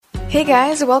Hey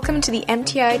guys, welcome to the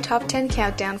MTI Top 10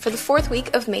 Countdown for the 4th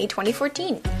week of May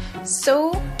 2014.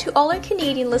 So, to all our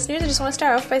Canadian listeners, I just want to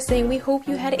start off by saying we hope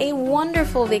you had a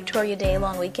wonderful Victoria Day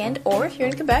long weekend, or if you're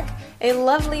in Quebec, a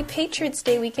lovely Patriots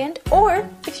Day weekend, or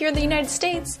if you're in the United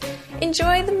States,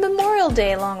 enjoy the Memorial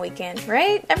Day long weekend,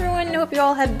 right? Everyone, I hope you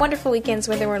all had wonderful weekends,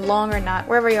 whether they were long or not,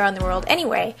 wherever you are in the world.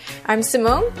 Anyway, I'm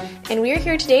Simone, and we are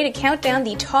here today to count down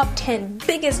the top 10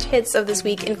 biggest hits of this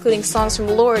week, including songs from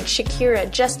Lorde, Shakira,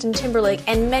 Justin Timberlake,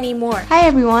 and many more. Hi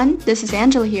everyone, this is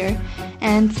Angela here,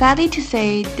 and sadly to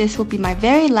say, this will be my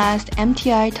very last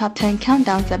MTI Top 10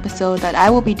 Countdowns episode that I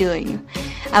will be doing.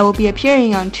 I will be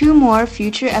appearing on 2 more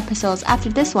future episodes after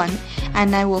this one,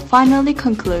 and I will finally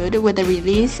conclude with the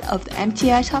release of the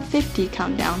MTI Top 50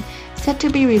 Countdown, set to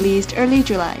be released early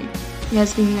July. It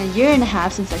has been a year and a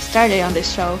half since I started on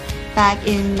this show, back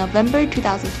in November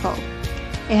 2012.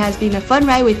 It has been a fun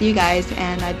ride with you guys,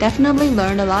 and I definitely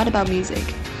learned a lot about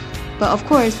music. But of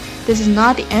course, this is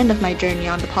not the end of my journey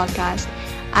on the podcast.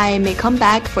 I may come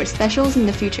back for specials in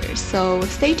the future, so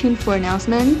stay tuned for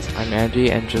announcements. I'm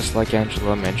Andy, and just like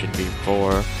Angela mentioned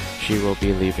before, she will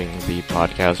be leaving the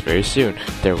podcast very soon.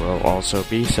 There will also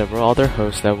be several other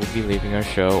hosts that will be leaving our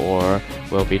show or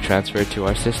will be transferred to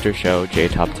our sister show, J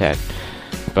Top 10.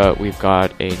 But we've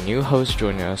got a new host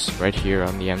joining us right here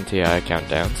on the MTI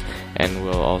Countdowns, and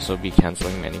we'll also be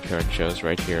canceling many current shows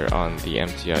right here on the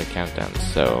MTI Countdowns,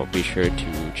 so be sure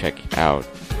to check out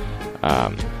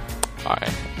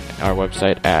our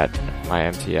website at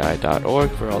mymti.org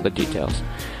for all the details.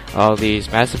 All these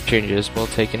massive changes will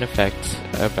take in effect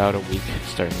about a week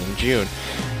starting in June.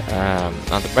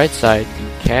 On the bright side, you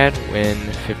can win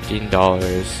 $15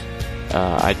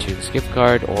 iTunes gift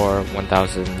card or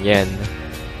 1,000 yen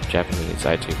Japanese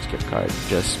iTunes gift card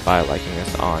just by liking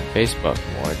us on Facebook.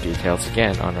 More details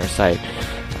again on our site.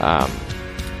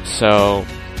 So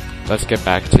let's get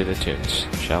back to the tunes,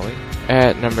 shall we?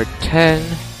 At number 10,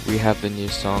 we have the new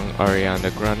song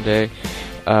Ariana Grande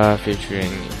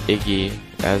featuring Iggy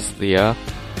Azalea.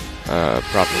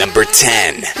 Number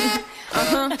 10.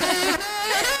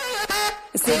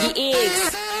 It's Iggy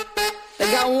Iggs.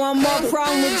 I got one more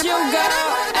problem with you,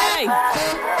 girl. Hey.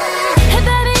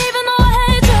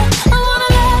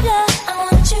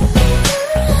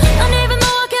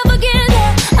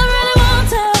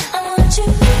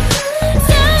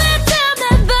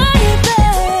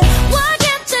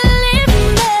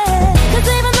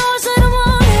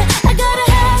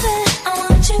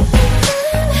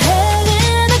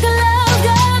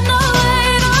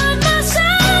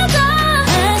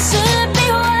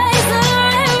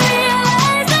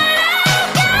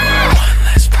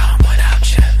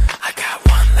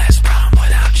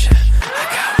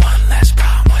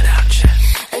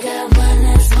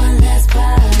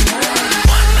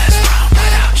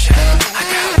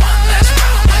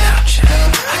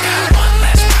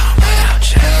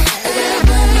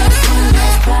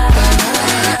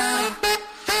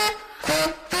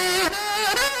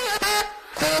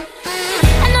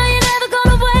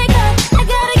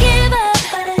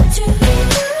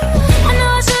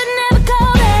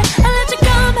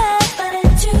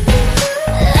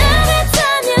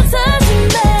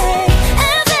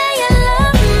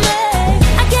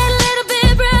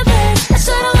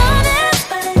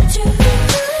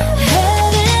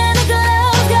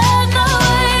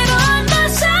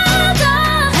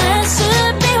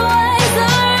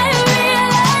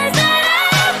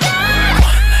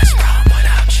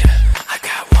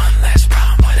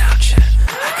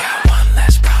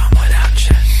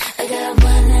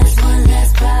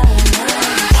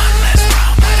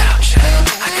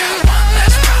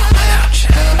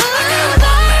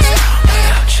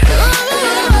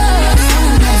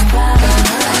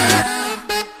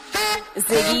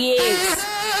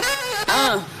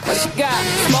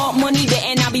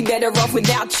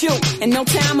 Without you, in no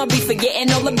time I'll be forgetting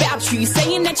all about you. You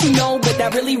saying that you know, but I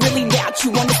really, really doubt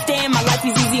you. Understand my life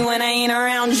is easy when I ain't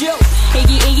around you.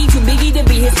 Iggy, Iggy, too biggie to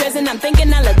be his present. I'm thinking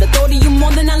I love the thought of you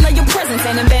more than I love your presence.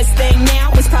 And the best thing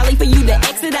now is probably for you to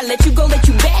exit. I let you go, let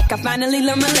you back. I finally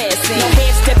learned my lesson. No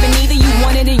head stepping either, you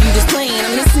wanted it, you just playing.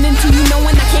 I'm listening to you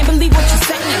knowing I can't believe what you're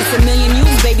saying. It's a million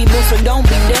views, baby boo, so don't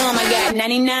be dumb. I got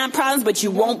 99 problems, but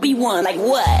you won't be one. Like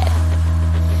what?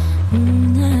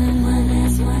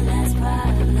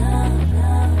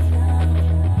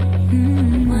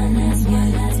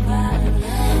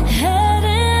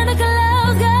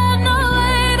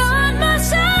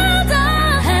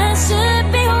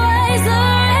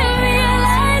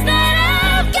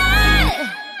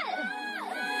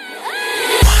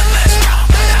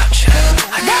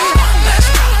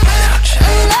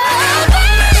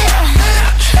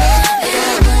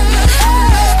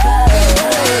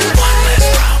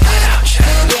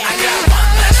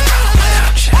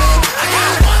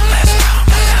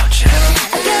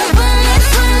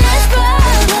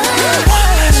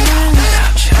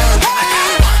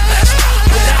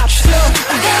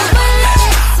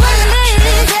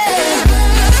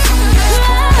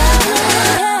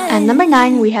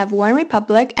 9, we have One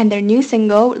Republic and their new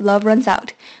single, Love Runs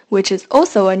Out, which is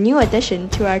also a new addition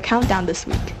to our countdown this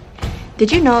week.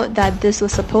 Did you know that this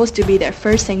was supposed to be their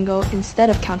first single instead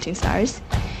of Counting Stars?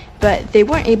 But they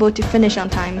weren't able to finish on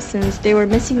time since they were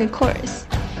missing the chorus.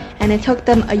 And it took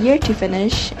them a year to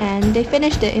finish, and they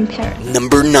finished it in Paris.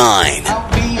 Number 9. I'll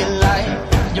be your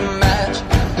light, your match,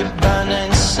 your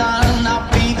burning sun. I'll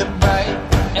be the bright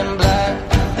and black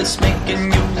that's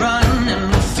making you run. And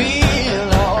we'll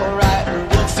feel alright,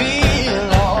 we'll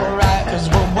feel alright. Cause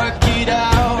we'll work it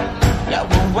out, yeah,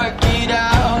 we'll work it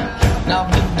out. And I'll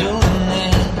be doing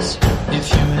this if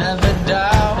you ever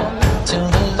doubt. Till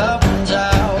the love runs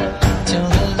out, till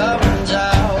the love runs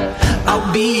out.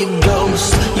 I'll be your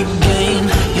ghost, your game,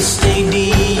 your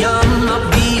stadium. I'll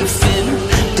be your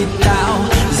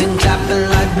 50,000 clapping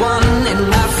like one.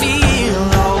 And I feel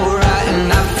alright,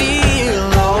 and I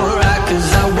feel alright.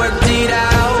 Cause I worked it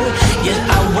out,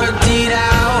 yeah, I worked it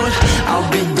out. I'll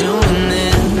be doing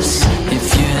this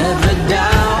if you ever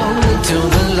doubt. Till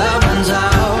the love runs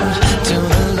out, till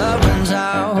the love runs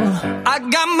out. I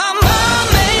got my mind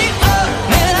made up,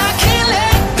 man, I can't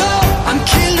let go. I'm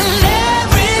killing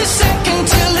every second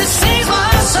till it sings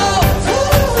my soul.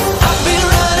 I've been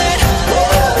running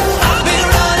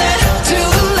till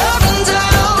the love runs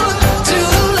out, till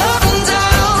the love runs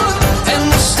out. And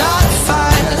we'll start a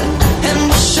fire, and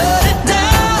we'll shut it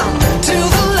down, till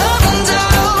the love runs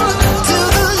out, till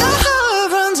the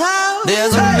love runs out.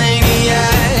 There's a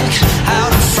maniac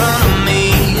out in front of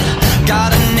me,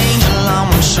 got an angel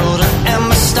on one shoulder and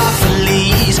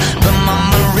Mephistopheles. But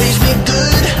mama raised me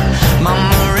good,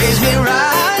 mama raised me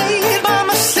right.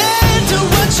 Mama said, do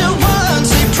what you want,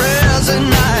 say prayers at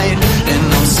night.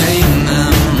 And I'm saying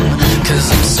them,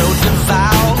 cause I'm so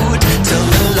devout. Till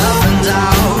the love runs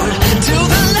out, till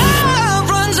the love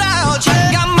runs out. I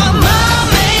got my mind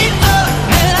made up,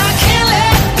 man, I can't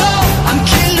let go. I'm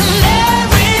killing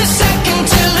every second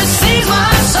till it sees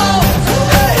my soul.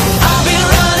 I'll be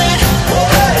running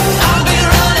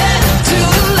till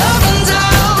the love runs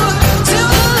out, till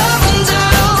the love runs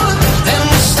out. And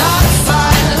we'll start a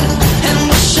fire, and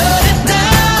we'll shut it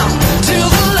down, till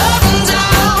the love runs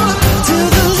out, till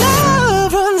the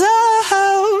love runs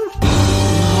out.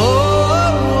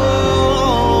 Oh,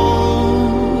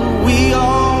 we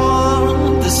all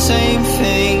want the same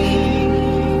thing.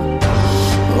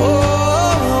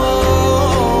 Oh,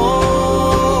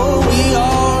 we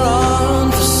all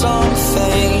run for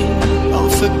something. Oh,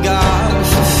 for God,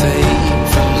 for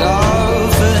faith, for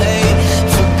love, for hate,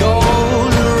 for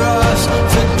gold and rust,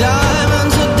 for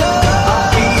diamonds or dust. I'll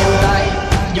be your light,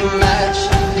 your match,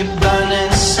 your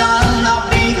burning sun. I'll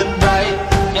be the bright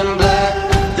and black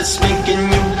that's making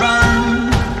you run.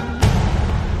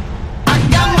 I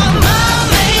got my mind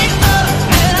made up,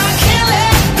 man, I can't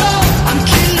let go. I'm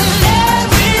killing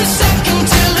every second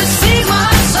till it sees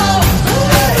my soul.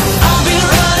 I'll be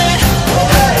running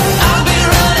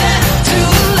till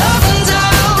the love runs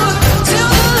out, till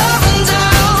the love runs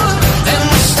out. And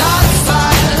we'll start a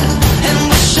fire, and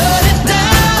we'll shut it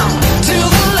down, till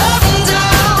the love runs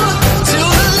out, till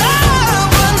the love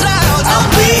runs out. I'll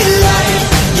be your light,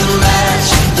 your match,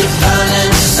 your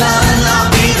burning sun. I'll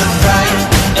be the bright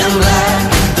and black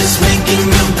that's making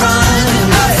you run.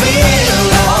 And I feel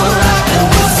alright, and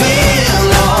we'll feel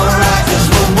alright. Cause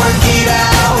we'll work it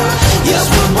out, yes,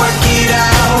 we'll work it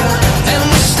out. And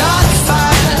we'll start a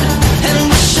fire, and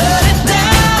we'll shut it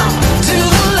down, till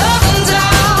the love runs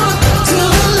out, till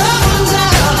the love runs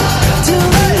out, till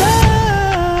the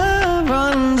love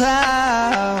runs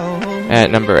out. At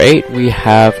number 8, we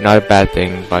have Not a Bad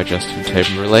Thing by Justin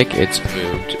Timberlake. It's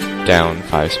moved down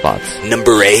 5 spots.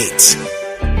 Number 8.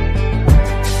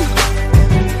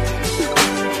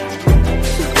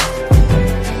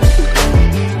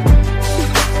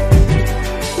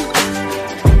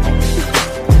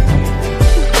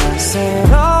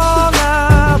 Said all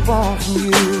I want from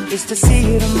you is to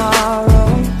see you tomorrow.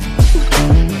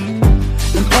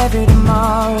 And every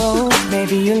tomorrow,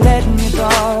 maybe you're letting me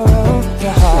borrow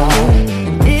your heart.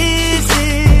 Is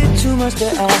it too much to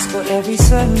ask for every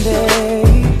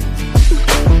Sunday?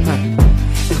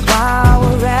 And while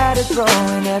we're at it,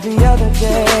 throwing every other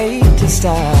day to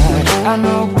start. I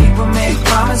know people make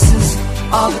promises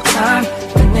all the time,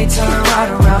 and they turn right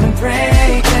around and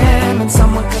break them. And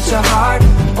someone cut your heart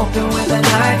open with a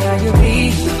knife, now you're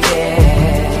bleeding.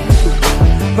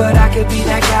 But I could be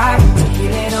that guy to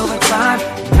heal it over time.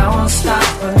 I won't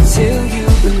stop until you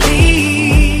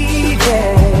believe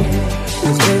it.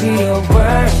 'Cause baby, you're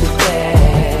worth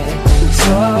it.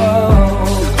 So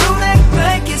don't act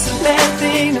like it's a bad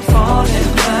thing to fall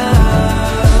in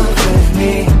love with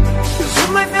me. 'Cause you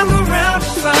might come around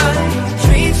and find your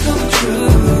dreams come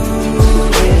true.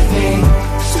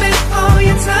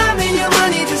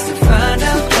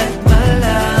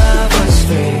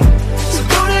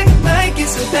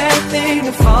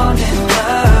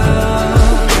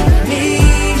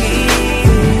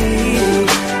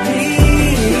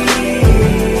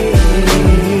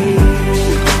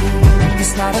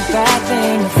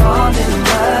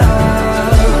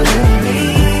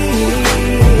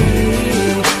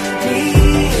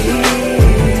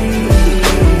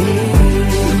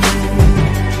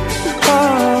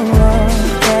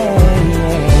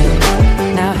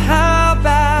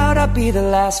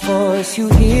 was you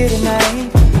here tonight.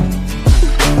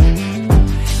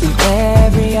 And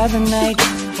every other night,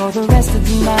 for the rest of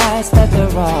the nights that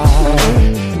there are.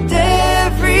 And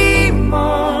every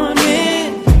morning,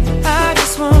 I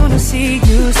just wanna see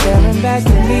you staring back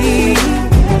at me.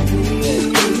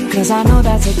 Cause I know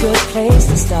that's a good place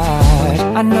to start.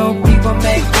 I know people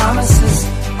make promises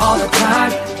all the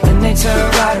time, then they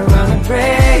turn right around and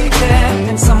break them.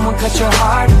 And someone cut your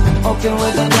heart open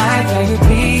with a knife, now you're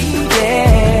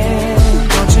bleeding.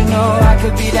 Don't you know I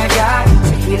could be that guy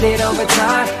to heal it over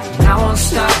time? And I won't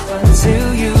stop until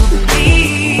you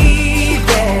believe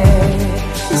it.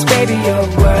 Cause baby, you're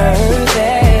worth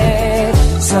it.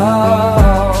 So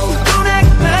don't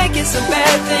act like it's a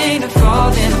bad thing to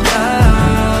fall in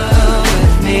love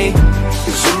with me.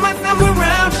 Cause you might come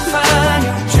around and find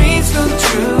your dreams come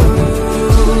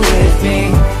true with me.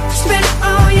 Spend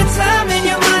all your time and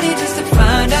your money just to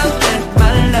find out that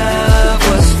my love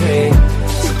was free.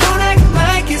 So don't act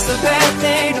like it's a bad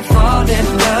thing to fall in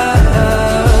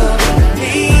love with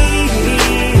me.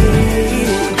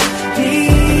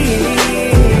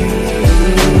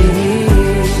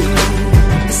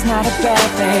 It's not a bad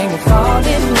thing to fall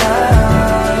in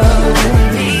love with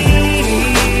me.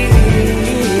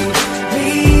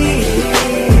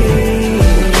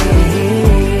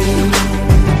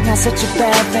 Not such a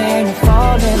bad thing to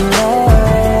fall in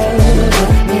love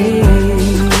with me.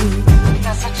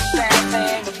 Not such a bad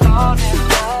thing to fall in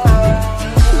love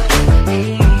with me.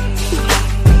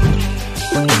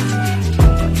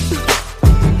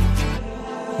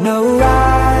 No, I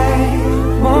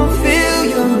won't fill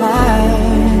your mind,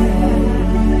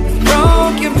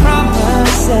 broken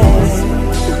promises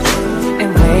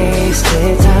and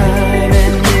wasted time.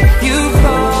 And if you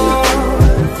fall,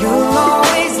 you'll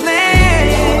always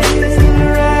land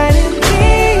right in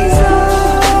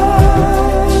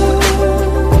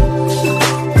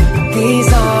these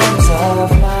arms of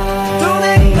mine. Don't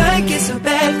act like it's a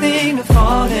bad thing to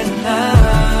fall in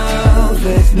love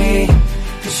with me.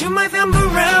 Cause you might come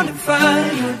around and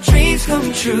find your dreams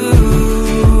come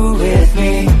true with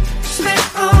me. Spend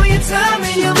all your time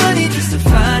and your money just to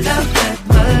find out that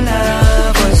my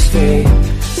love was free.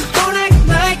 So don't act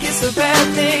like it's a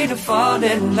bad thing to fall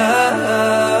in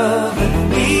love with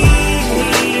me.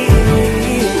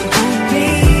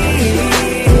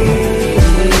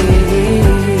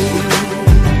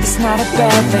 It's not a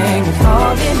bad thing to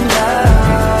fall in love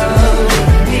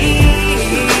with me.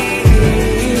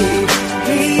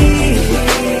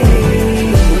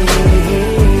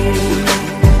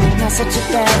 Not such a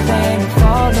bad thing to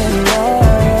fall in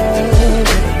love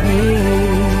with me.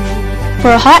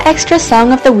 For a hot extra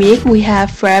song of the week, we have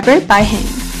Forever by Him.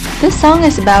 This song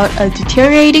is about a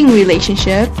deteriorating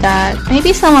relationship that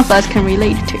maybe some of us can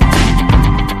relate to.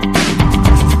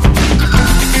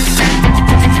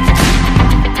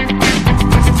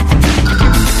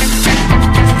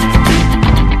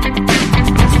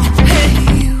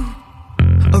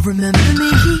 Remember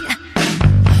me,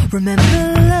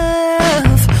 remember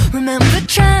love, remember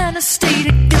trying to stay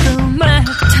together my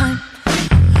time.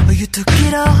 Oh, you took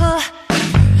it all,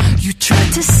 you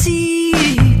tried to see,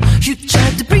 you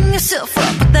tried to bring yourself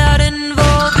up without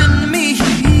involving me.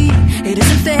 It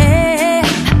isn't fair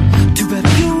to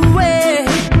have your way,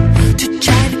 to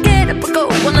try to get up and go,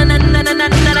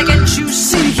 na, can't you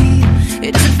see?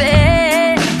 It isn't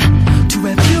fair to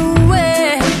have your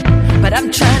way, but I'm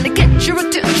trying to get your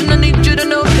attention. I need you to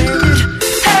know that.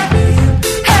 Hey,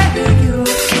 you,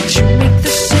 can't you make the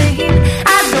same?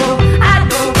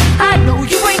 I know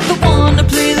you ain't the one to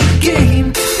play the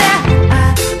game. Now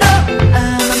I know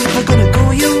I'm never gonna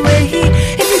go your way.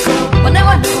 If you go, well now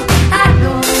I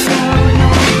know.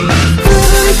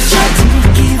 Forever we tried to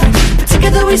make it, but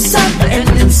together we suffer and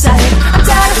inside. I'm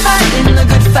tired of fighting a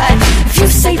good fight. If you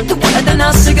say the word, then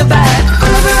I'll say goodbye.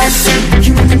 Forever I say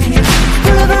you and me.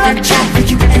 Forever I try for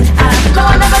you and I. No,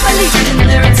 I never believed in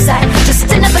their inside.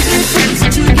 Just another good reason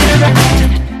to get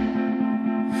around.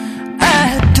 I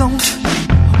don't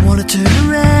wanna turn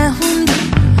around,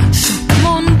 so come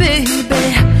on, baby,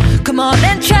 come on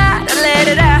and try to let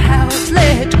it out,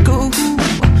 let go.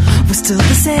 We're still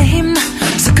the same,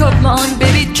 so come on,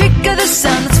 baby, trigger the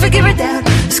sound. Let's figure it out.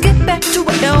 Let's get back to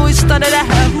what I always started out.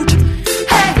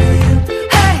 Hey,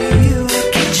 you,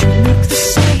 can't you make the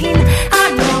same?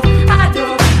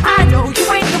 I know you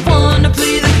ain't the one to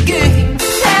play the game.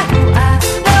 Now I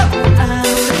know I'm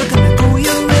never gonna go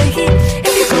your way.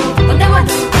 If you go, well now I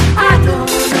know.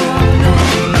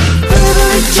 Forever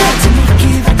we tried to make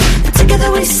it, but together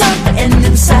we suffer and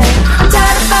inside. I'm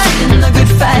tired of fighting the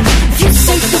good fight. If you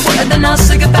say the word, then I'll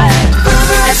say goodbye.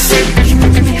 Forever I say you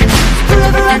and me.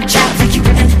 Forever I try for you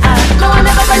and I. No, I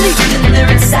never believed in their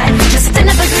inside.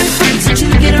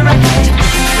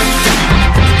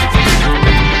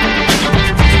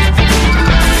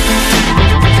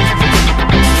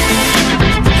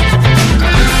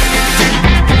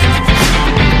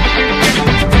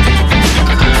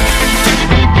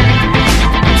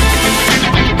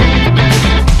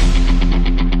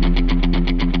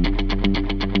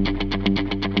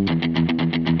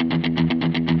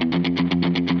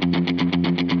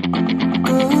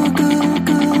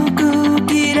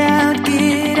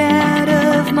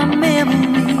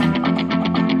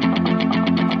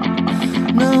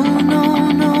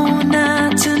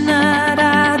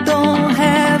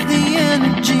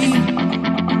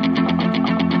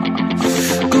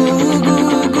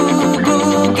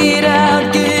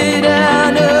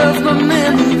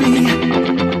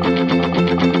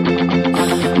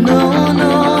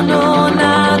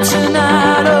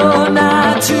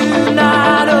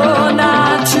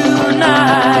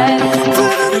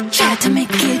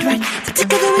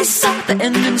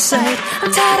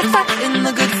 fight in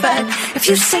the good fight. If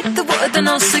you say the word, then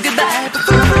I'll say goodbye. But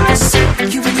forever I see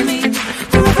you and me,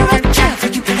 forever I travel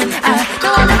you and I. No,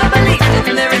 I'll never believe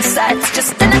in their insights,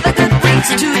 just another good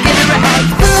reason to get it right.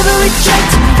 Forever we try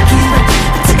to make it right,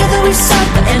 but together we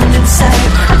suffer and inside.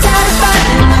 I'm tired of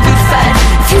fighting the good fight.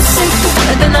 If you say the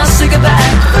word, then I'll say goodbye.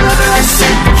 Forever I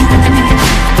see you and me,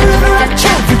 forever I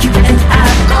travel you and I.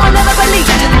 No, I'll never believe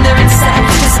in their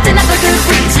insights, just another good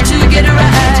reason to get it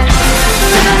right.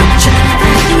 Forever we try,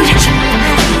 forever we try,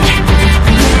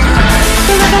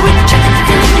 forever we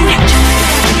try,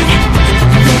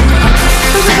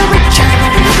 forever we try,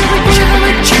 forever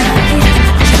we try,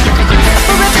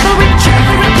 forever we try,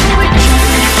 forever we try.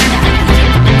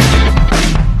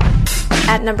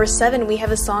 At number 7, we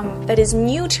have a song that is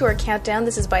new to our countdown.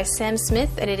 This is by Sam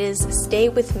Smith, and it is Stay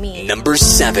With Me. Number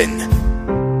 7.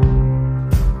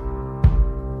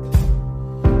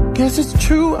 Guess it's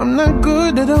true, I'm not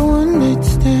good at a one-night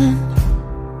stand,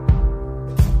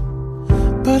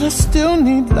 but I still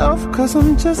need love, cause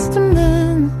I'm just a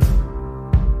man.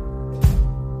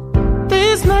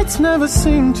 These nights never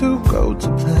seem to go to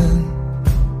plan.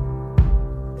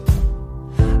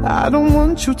 I don't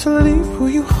want you to leave, will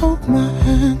you hold my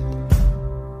hand?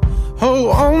 Oh,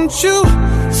 won't you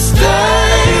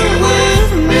stay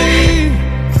with me?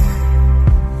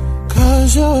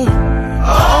 Cause you're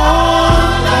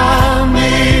all I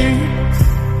need.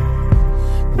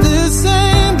 This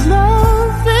ain't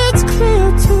love, it's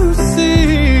clear to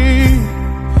see.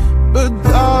 But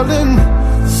darling,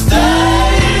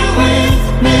 stay with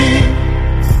me.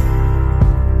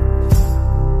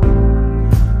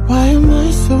 Why am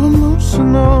I so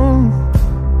emotional?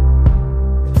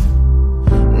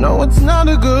 No, it's not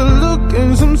a good look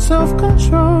and some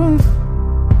self-control.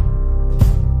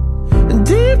 And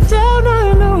deep down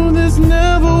I know this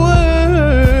never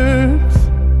works,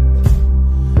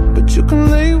 but you can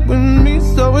lay with me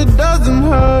so it doesn't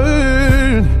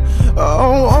hurt.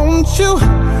 Oh, won't you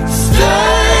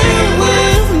stay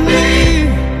with me?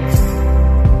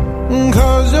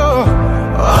 Cause you're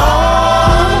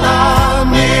all I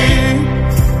need.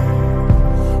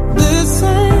 This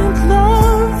ain't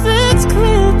love, it's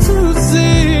clear to see.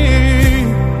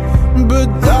 But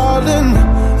darling,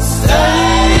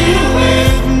 stay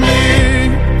with me.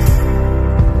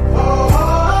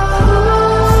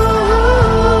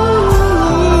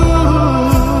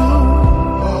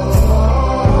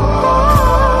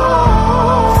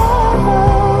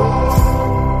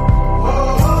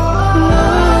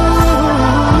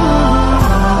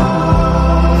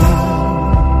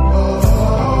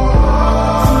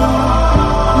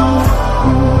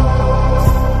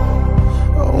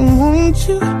 Won't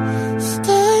you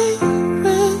stay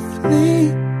with me?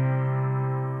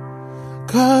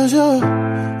 Cause you're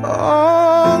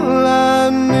all I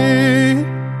need.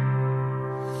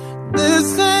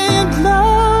 This ain't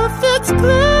love, it's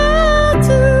clear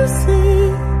to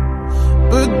see.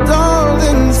 But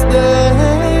darling,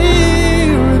 stay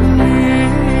with me.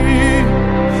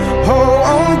 Oh,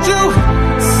 won't you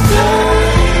stay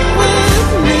with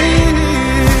me?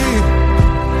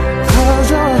 Cause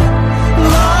you're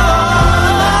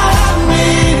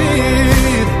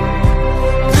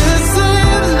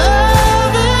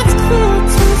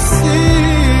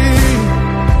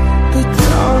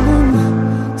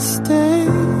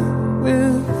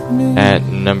At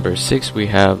number 6, we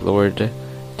have Lord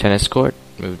Tennis Court,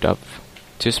 moved up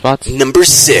 2 spots. Number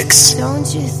 6.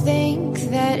 Don't you think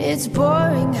that it's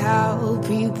boring how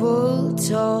people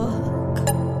talk?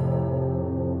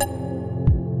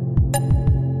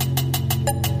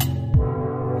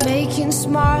 Making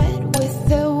smart with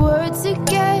their words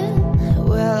again.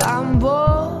 Well, I'm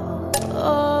bored.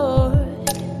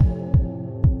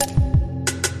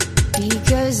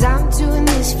 Because I'm doing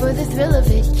this for the thrill of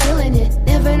it, killing it,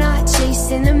 never not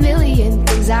chasing a million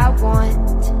things I want.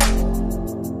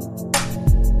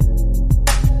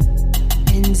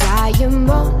 And I am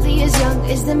only as young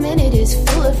as the minute is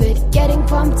full of it, getting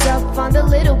pumped up on the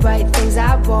little bright things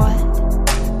I bought.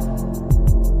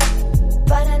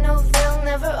 But I know they'll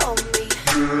never own me.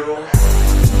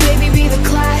 Baby, be the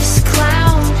class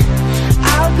clown,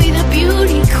 I'll be the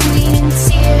beauty queen in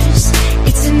tears.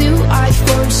 It's a new art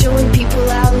form showing people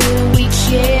how little we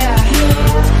care.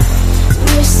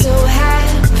 We're so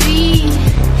happy,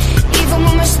 even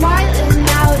when we're smiling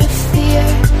out of fear.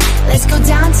 Let's go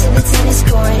down to the tennis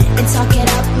court and talk it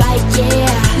up like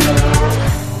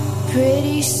yeah.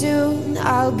 Pretty soon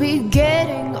I'll be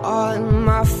getting on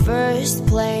my first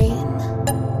plane.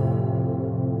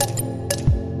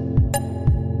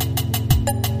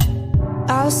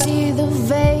 I'll see the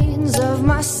veins of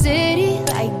my city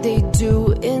like they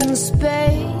do in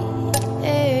space.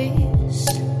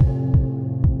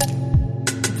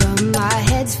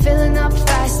 head's filling up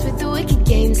fast with the wicked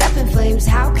games up in flames.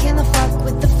 How can I fuck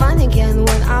with the fun again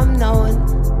when I'm knowing?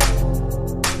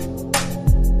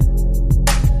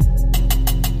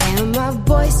 And my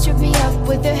boys trip me up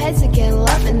with their heads again,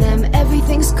 loving them.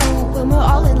 Everything's cool when we're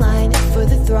all in line for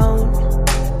the throne.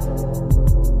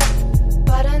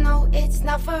 But I know it's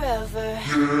not forever.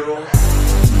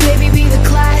 Baby, be the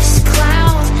class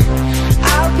clown,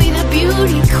 I'll be the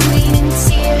beauty queen in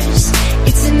tears.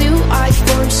 It's a new art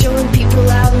form showing people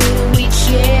how little we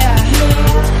care.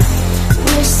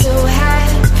 We're so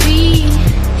happy,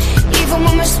 even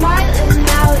when we're smiling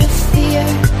out of fear.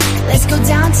 Let's go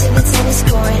down to the tennis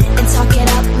court and talk it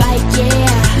up like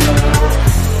yeah.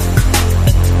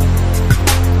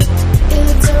 It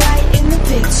looked alright in the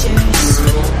pictures.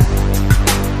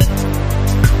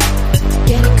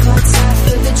 Getting caught tight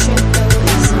for the trip though,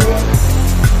 isn't it?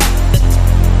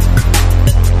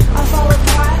 I'll fall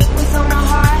apart with all my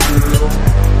heart.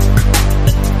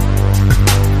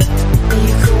 And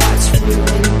you can watch from your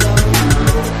window.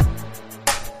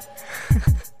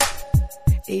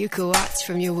 You can watch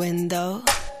from your window.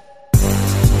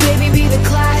 Baby, be the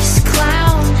class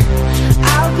clown,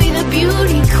 I'll be the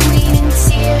beauty queen in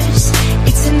tears.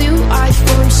 It's a new art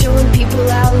form showing people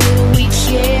how little we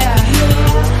care.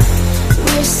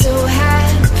 We're so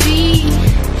happy,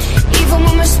 even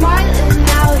when we're smiling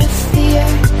out of fear.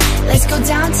 Let's go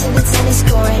down to the tennis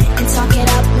court and talk it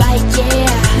up like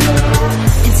yeah.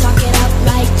 And talk it up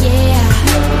like yeah.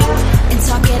 And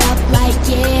talk it up like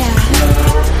yeah.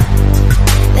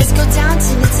 Let's go down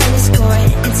to the tennis court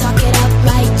and talk it up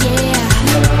like yeah.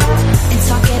 And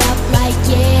talk it up like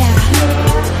yeah.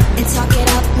 And talk it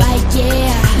up like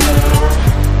yeah.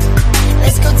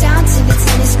 Let's go down to the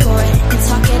tennis court and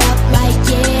talk it up like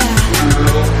yeah.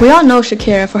 We all know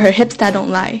Shakira for her hips that don't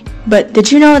lie, but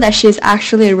did you know that she is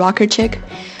actually a rocker chick?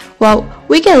 Well,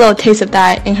 we get a little taste of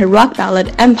that in her rock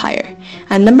ballad Empire.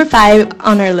 At number 5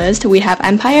 on our list, we have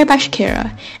Empire by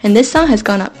Shakira, and this song has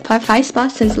gone up 5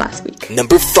 spots since last week.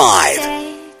 Number 5.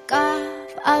 Take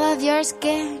off all of your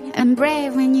skin and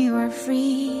brave when you are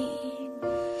free.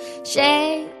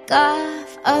 Shake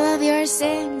off all of your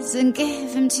sins and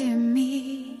give them to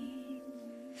me.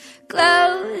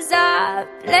 Close up,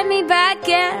 let me back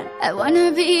in. I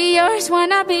wanna be yours,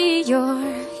 wanna be your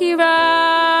hero.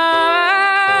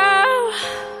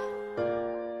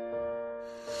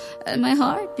 And my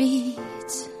heart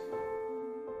beats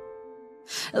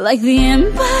like the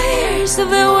empires of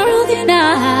the world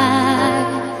unite.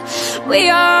 We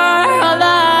are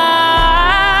alive,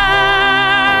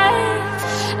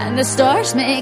 and the stars make